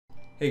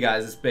Hey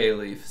guys, it's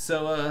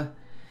Bayleaf.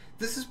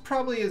 This is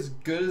probably as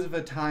good of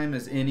a time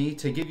as any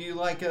to give you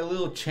like a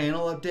little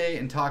channel update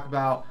and talk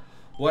about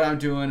what I'm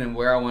doing and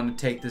where I want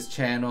to take this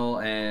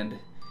channel, and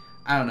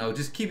I don't know,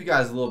 just keep you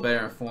guys a little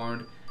better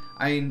informed.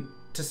 I mean,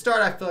 to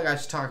start, I feel like I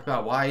should talk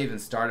about why I even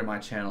started my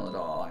channel at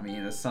all. I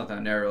mean, it's something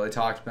I never really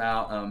talked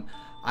about.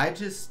 I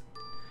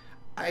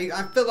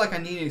feel like I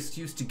need an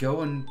excuse to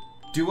go and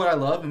do what I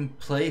love and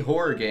play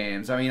horror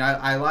games. I mean,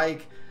 I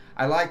like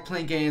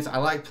playing games. I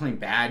like playing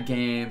bad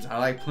games. I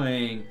like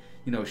playing,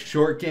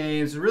 short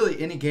games. Really,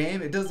 any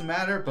game, it doesn't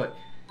matter. But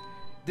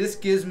this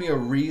gives me a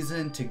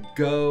reason to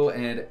go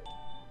and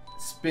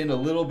spend a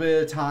little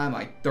bit of time,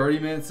 like 30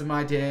 minutes of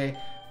my day,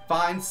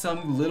 find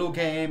some little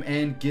game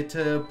and get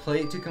to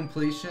play it to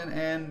completion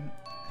and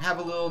have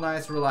a little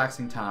nice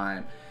relaxing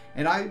time.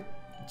 And I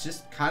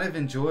just kind of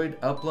enjoyed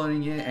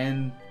uploading it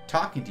and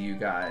talking to you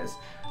guys.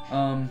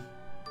 So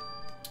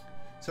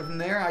from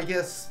there, I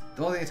guess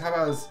the only thing to talk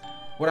about is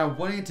what I'm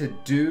wanting to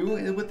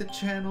do with the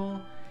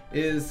channel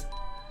is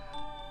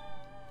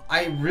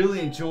I really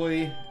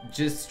enjoy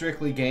just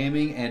strictly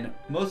gaming, and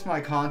most of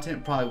my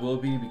content probably will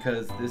be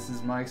because this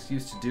is my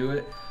excuse to do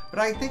it. But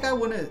I think I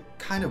want to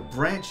kind of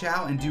branch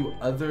out and do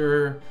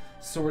other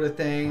sort of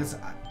things.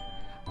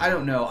 I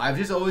don't know. I've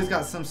just always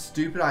got some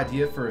stupid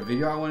idea for a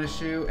video I want to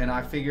shoot, and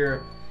I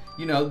figure,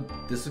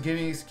 this will give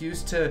me an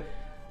excuse to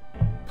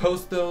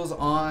post those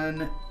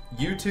on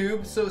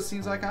YouTube, so it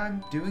seems like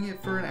I'm doing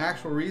it for an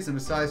actual reason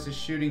besides just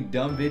shooting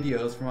dumb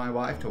videos for my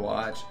wife to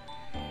watch.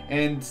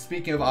 And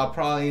speaking of, I'll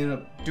probably end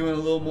up doing a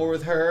little more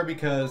with her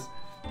because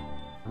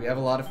we have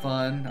a lot of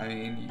fun. I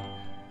mean,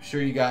 I'm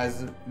sure you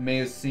guys may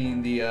have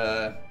seen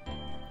the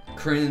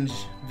cringe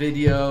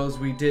videos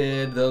we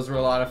did. Those were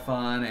a lot of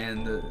fun,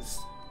 and the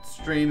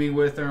streaming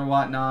with her and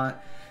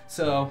whatnot.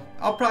 So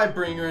I'll probably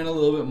bring her in a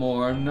little bit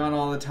more, not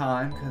all the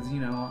time, because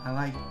I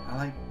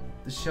like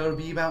the show to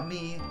be about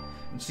me.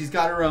 And she's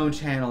got her own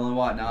channel and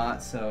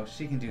whatnot, so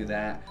she can do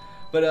that.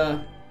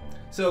 But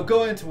so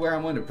going to where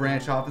I'm going to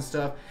branch off and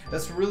stuff,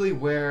 that's really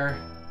where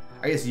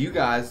I guess you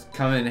guys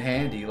come in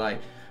handy.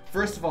 Like,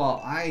 first of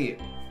all,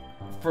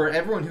 for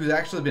everyone who's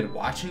actually been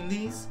watching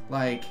these,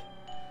 like,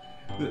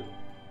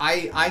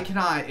 I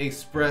cannot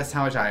express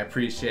how much I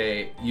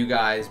appreciate you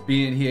guys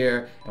being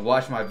here and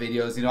watching my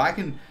videos.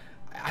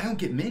 I don't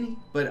get many,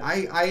 but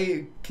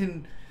I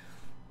can.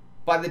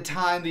 By the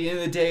time the end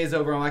of the day is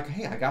over, I'm like,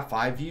 hey, I got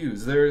 5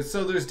 views. There's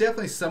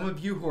definitely some of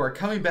you who are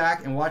coming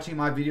back and watching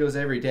my videos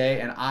every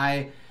day, and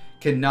I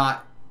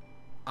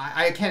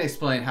can't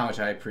explain how much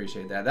I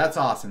appreciate that. That's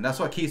awesome. That's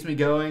what keeps me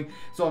going.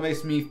 It's what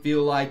makes me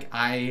feel like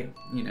I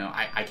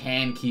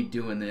can keep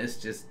doing this,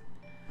 just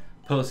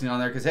posting on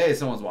there because, hey,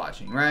 someone's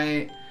watching,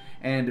 right?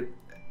 And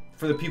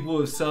for the people who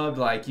have subbed,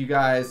 like, you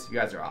guys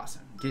are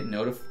awesome. Get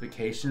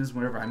notifications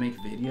whenever I make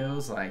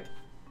videos, like,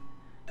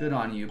 good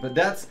on you. But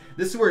this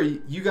is where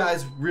you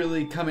guys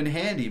really come in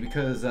handy,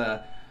 because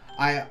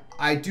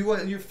I do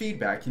want your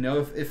feedback.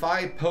 If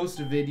I post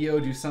a video,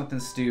 do something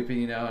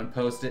stupid, and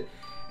post it,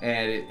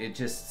 and it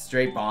just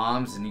straight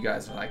bombs, and you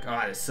guys are like,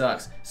 oh, this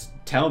sucks,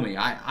 tell me.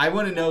 I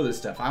want to know this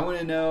stuff. I want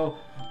to know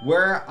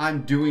where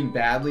I'm doing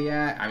badly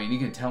at. I mean, you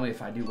can tell me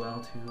if I do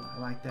well too. I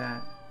like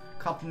that.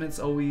 Compliments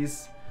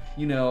always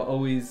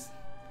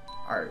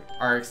are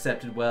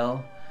accepted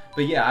well.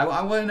 But yeah,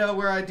 I want to know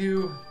where I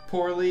do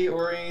poorly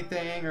or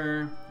anything,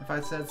 or if I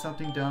said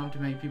something dumb to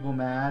make people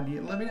mad,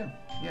 let me know.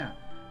 Yeah,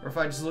 or if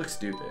I just look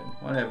stupid,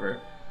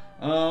 whatever.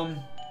 I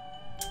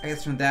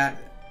guess from that,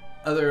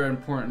 other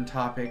important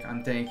topic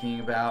I'm thinking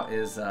about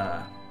is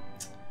I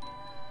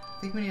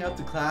think we need to up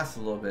the class a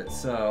little bit.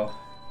 So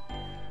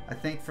I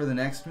think for the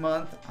next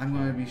month I'm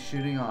going to be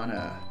shooting on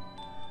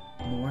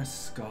more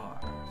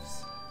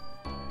scarves.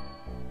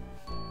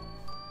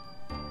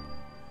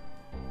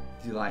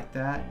 Do you like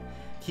that?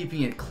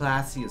 Keeping it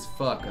classy as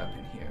fuck up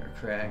in here,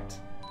 correct?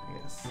 I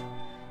guess I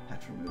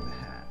have to remove the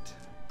hat.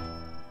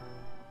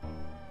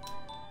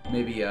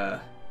 Maybe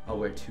I'll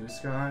wear 2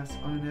 scarves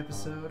on an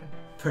episode,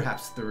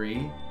 perhaps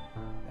 3.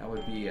 That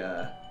would be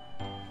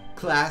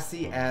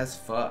classy as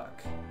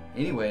fuck.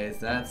 Anyways,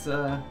 that's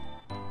about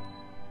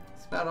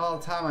all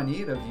the time I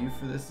need of you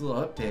for this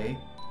little update,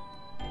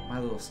 my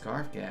little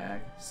scarf gag.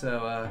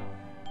 So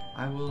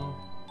I will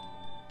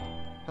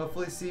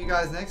hopefully see you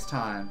guys next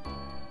time.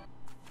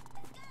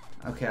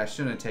 Okay, I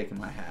shouldn't have taken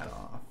my hat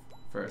off,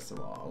 first of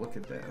all. Look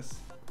at this.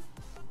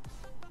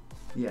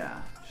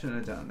 Yeah,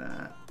 shouldn't have done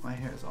that. My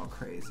hair is all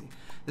crazy.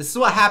 This is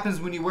what happens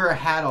when you wear a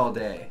hat all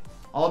day.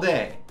 All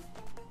day.